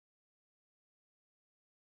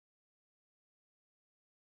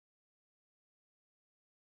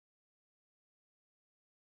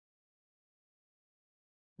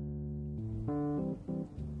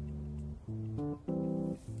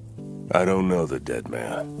I don't know the dead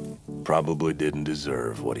man. Probably didn't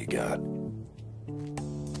deserve what he got.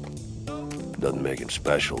 Doesn't make him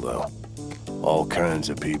special, though. All kinds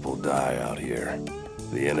of people die out here.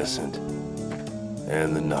 The innocent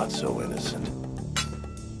and the not-so-innocent.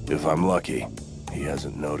 If I'm lucky, he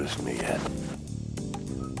hasn't noticed me yet.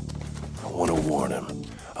 I want to warn him.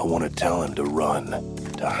 I want to tell him to run,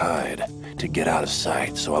 to hide, to get out of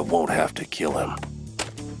sight so I won't have to kill him.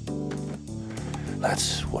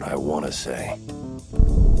 That's what I want to say.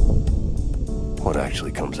 What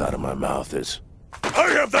actually comes out of my mouth is, I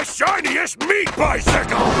have the shiniest meat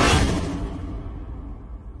bicycle!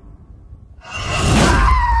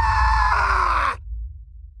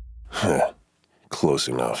 Close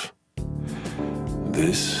enough.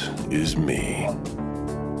 This is me.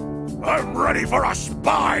 I'm ready for a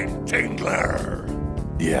spine tingler!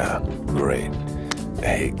 Yeah, great.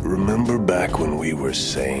 Hey, remember back when we were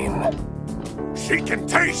sane? She can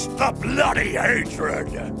taste the bloody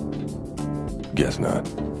hatred! Guess not.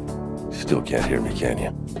 Still can't hear me, can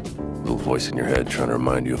you? Little voice in your head trying to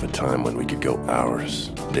remind you of a time when we could go hours,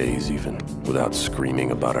 days even, without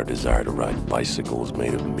screaming about our desire to ride bicycles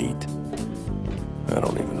made of meat. I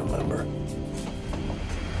don't even remember.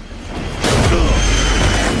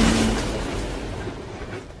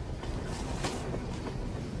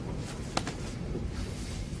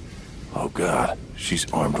 Oh God, she's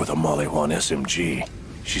armed with a Molly 1 SMG.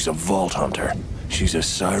 She's a vault hunter. She's a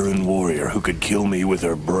siren warrior who could kill me with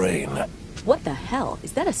her brain. What the hell?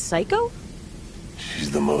 Is that a psycho?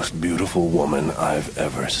 She's the most beautiful woman I've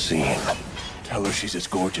ever seen. Tell her she's as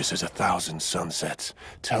gorgeous as 1,000 sunsets.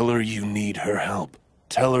 Tell her you need her help.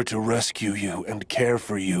 Tell her to rescue you and care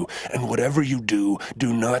for you. And whatever you do,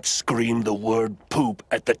 do not scream the word poop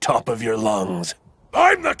at the top of your lungs.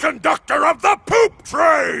 I'm the conductor of the poop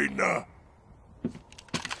train!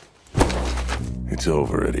 It's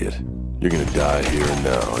over, idiot. You're gonna die here and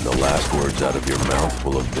now, and the last words out of your mouth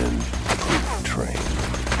will have been poop train.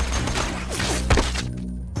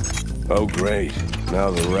 Oh, great.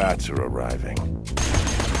 Now the rats are arriving.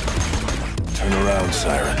 Turn around,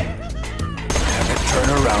 Siren. Damn it, turn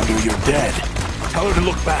around or you're dead. Tell her to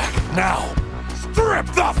look back, now. Strip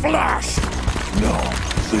the flesh! No,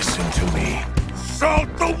 listen to me.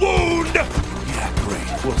 Salt the wound! Yeah, great.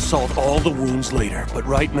 We'll salt all the wounds later. But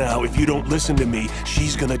right now, if you don't listen to me,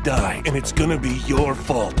 she's gonna die, and it's gonna be your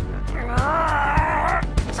fault.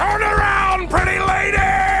 Turn around, pretty lady!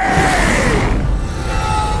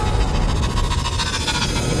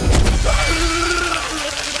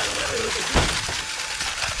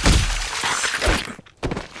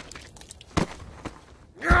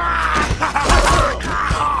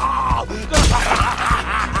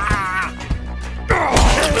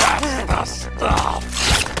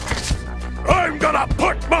 I'm gonna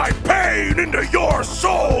put my pain into your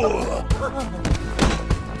soul!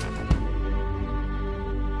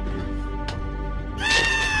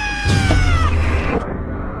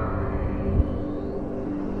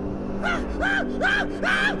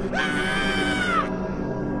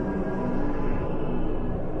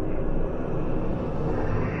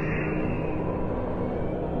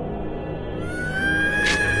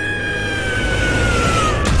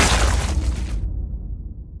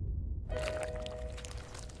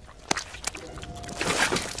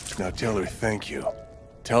 Now tell her thank you.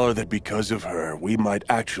 Tell her that because of her, we might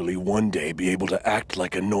actually one day be able to act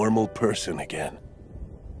like a normal person again.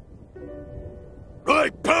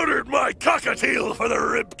 I powdered my cockatiel for the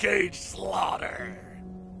ribcage slaughter.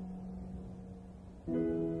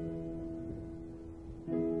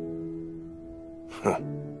 Huh.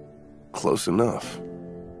 Close enough.